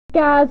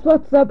Guys,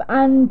 what's up?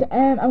 And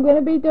I'm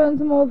gonna be doing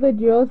some more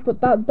videos,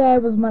 but that there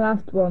was my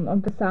last one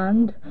of the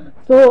sand.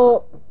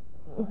 So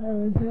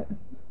where is it?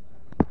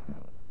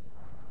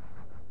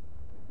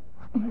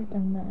 Right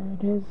down there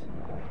it is.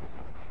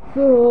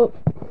 So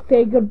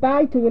say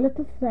goodbye to your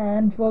little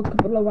sand for a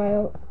couple of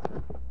while.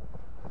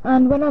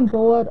 And when I'm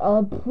bored,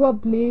 I'll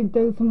probably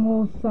do some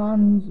more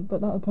sands, but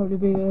that'll probably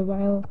be a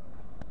while.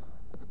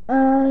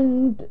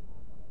 And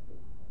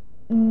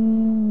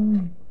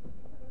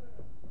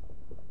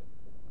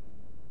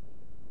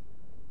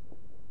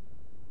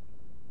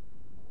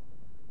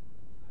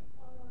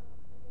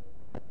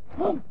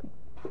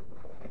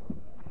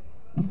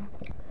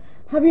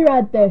have you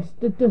read this,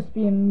 the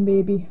Dustbin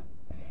baby?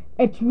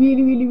 It's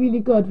really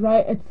good,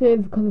 right? It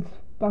says, because it's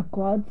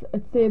backwards,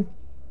 it says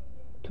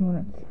 2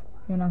 minutes.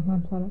 You're not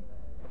going to follow.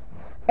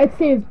 It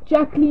says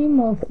Jacqueline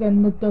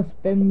Wilson, the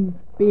Dustbin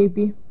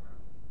baby,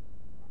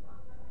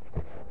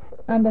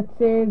 and it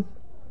says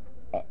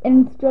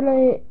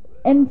illustrated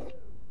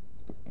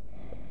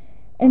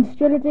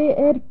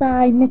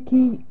by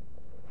Nikki.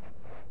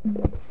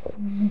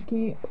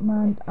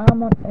 Man,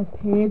 I'm on a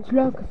page.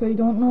 Look, so you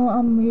don't know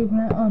I'm moving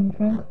it or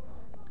anything.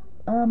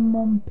 I'm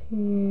on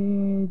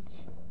page.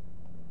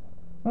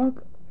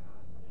 Look,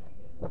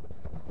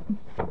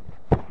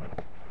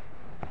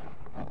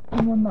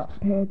 I'm on that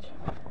page.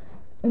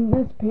 And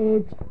this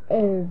page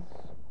is,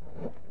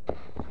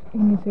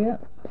 can you see it?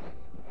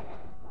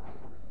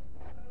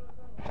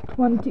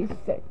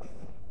 26.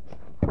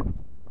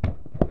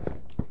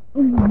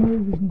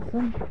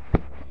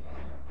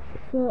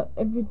 So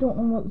if you don't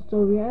know what the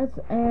story is,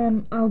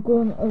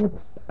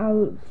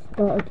 I'll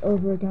start it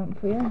over again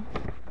for you,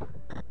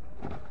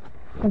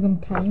 because I'm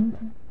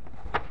kind.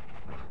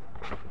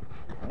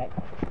 Right.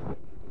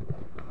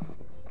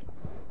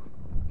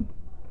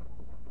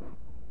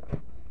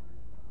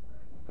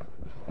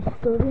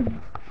 Story.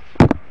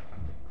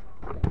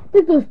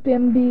 The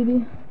Dustbin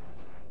baby.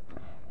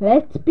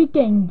 Let's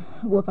begin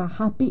with a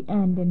happy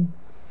ending.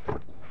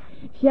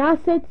 Here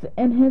sits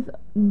in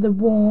the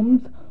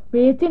worms,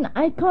 waiting.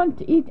 I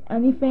can't eat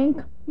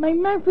anything. My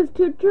mouth is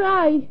too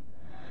dry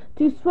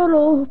to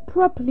swallow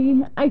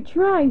properly. I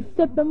try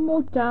sipping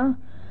water.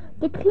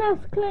 The glass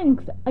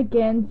clinks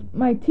against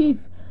my teeth.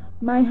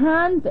 My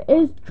hand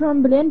is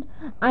trembling.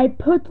 I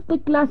put the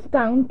glass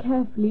down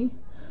carefully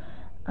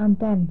and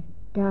then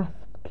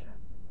gasped.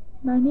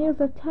 My nails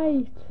are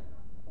tight.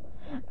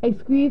 I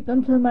squeezed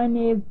until my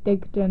nails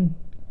digged in.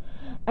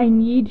 I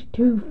need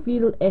to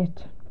feel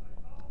it.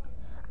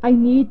 I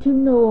need to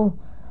know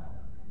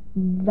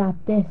that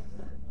this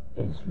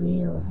is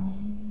real.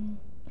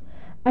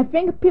 I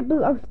think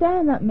people are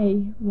staring at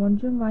me,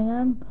 wondering why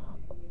I'm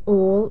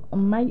all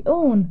on my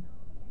own.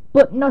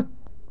 But not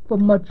for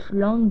much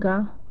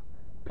longer.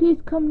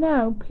 Please come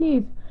now,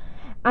 please.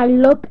 I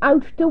look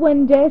out the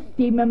window,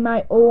 seeing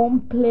my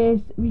own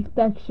place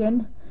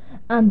reflection,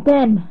 and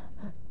then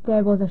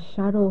there was a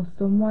shadow.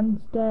 Someone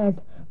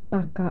stared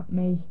back at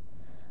me.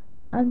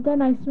 And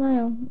then I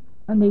smile,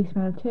 and they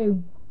smile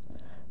too.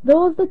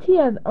 Those the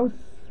tears are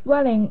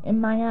swelling in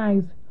my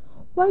eyes.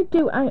 Why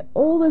do I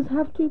always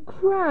have to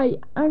cry?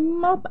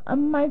 I'm up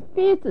and my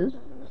face is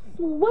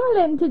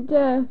swelling to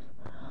death.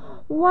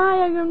 Why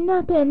are you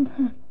napping?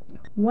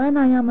 When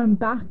I am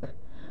back,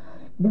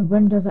 the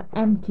windows are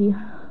empty.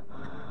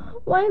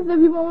 Why is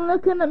everyone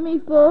looking at me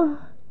for?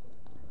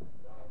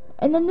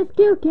 And then this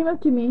girl came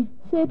up to me,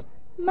 said,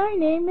 "My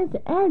name is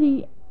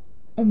Ellie,"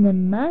 and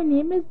then my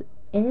name is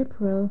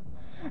April.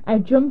 I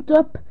jumped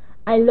up,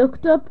 I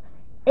looked up.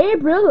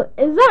 April,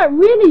 is that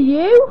really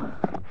you?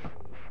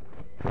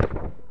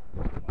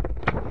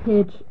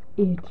 Page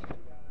 8.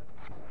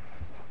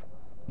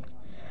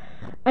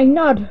 I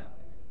nod,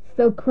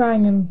 still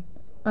crying,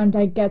 and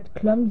I get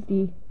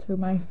clumsy to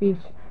my feet.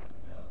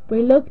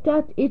 We looked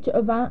at each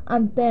other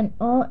and then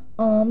our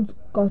arms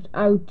got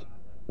out.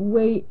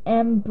 We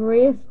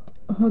embraced,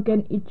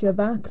 hugging each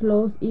other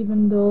close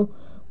even though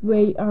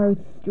we are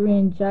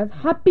strangers.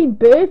 Happy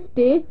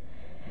birthday,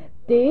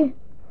 day.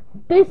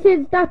 This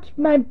is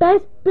my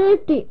best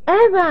birthday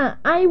ever.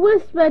 I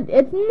whispered,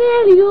 it's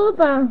nearly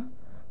over.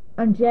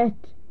 And yet,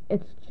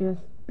 it's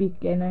just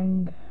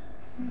beginning.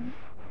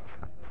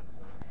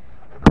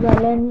 Well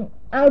then,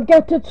 I'll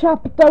get to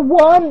chapter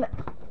 1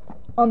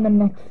 on the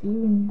next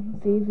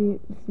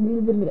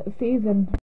season.